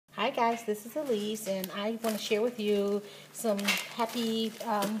Hi guys, this is Elise, and I want to share with you some happy,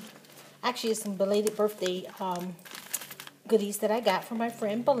 actually some belated birthday goodies that I got from my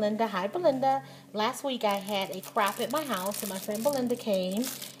friend Belinda. Hi Belinda. Last week I had a crop at my house, and my friend Belinda came,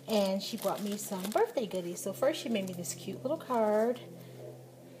 and she brought me some birthday goodies. So first she made me this cute little card,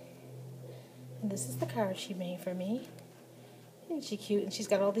 and this is the card she made for me. Isn't she cute? And she's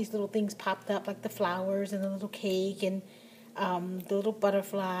got all these little things popped up, like the flowers and the little cake and the little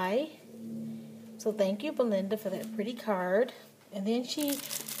butterfly. So thank you, Belinda, for that pretty card. And then she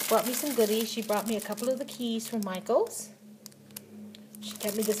brought me some goodies. She brought me a couple of the keys from Michael's. She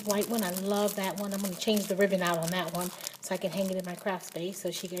got me this white one. I love that one. I'm going to change the ribbon out on that one so I can hang it in my craft space. So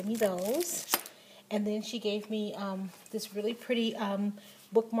she gave me those. And then she gave me this really pretty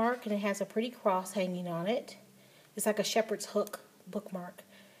bookmark, and it has a pretty cross hanging on it. It's like a shepherd's hook bookmark,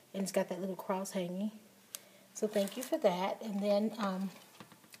 and it's got that little cross hanging. So thank you for that. And then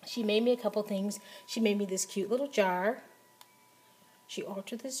she made me a couple things. She made me this cute little jar. She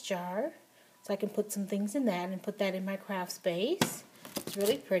altered this jar so I can put some things in that and put that in my craft space. It's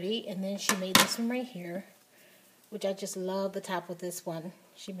really pretty. And then she made this one right here, which I just love the top of this one.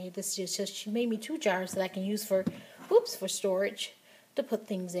 She made this she made me two jars that I can use for storage to put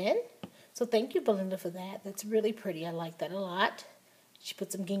things in. So thank you, Belinda, for that. That's really pretty. I like that a lot. She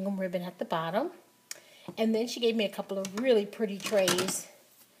put some gingham ribbon at the bottom. And then she gave me a couple of really pretty trays.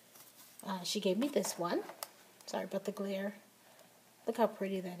 She gave me this one. Sorry about the glare. Look how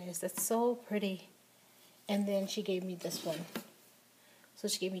pretty that is. That's so pretty. And then she gave me this one. So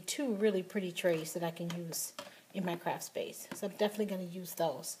she gave me two really pretty trays that I can use in my craft space. So I'm definitely going to use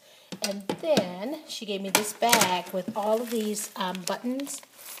those. And then she gave me this bag with all of these buttons.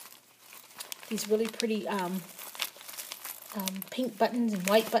 These really pretty pink buttons and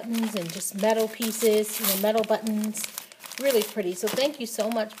white buttons and just metal pieces, metal buttons. Really pretty. So thank you so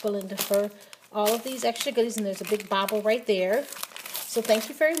much, Belinda, for all of these extra goodies. And there's a big bobble right there. So thank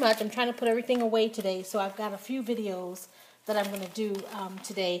you very much. I'm trying to put everything away today, so I've got a few videos that I'm going to do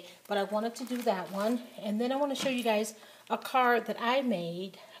today. But I wanted to do that one. And then I want to show you guys a card that I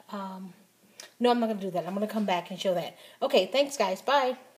made. No, I'm not going to do that. I'm going to come back and show that. Okay, thanks, guys. Bye.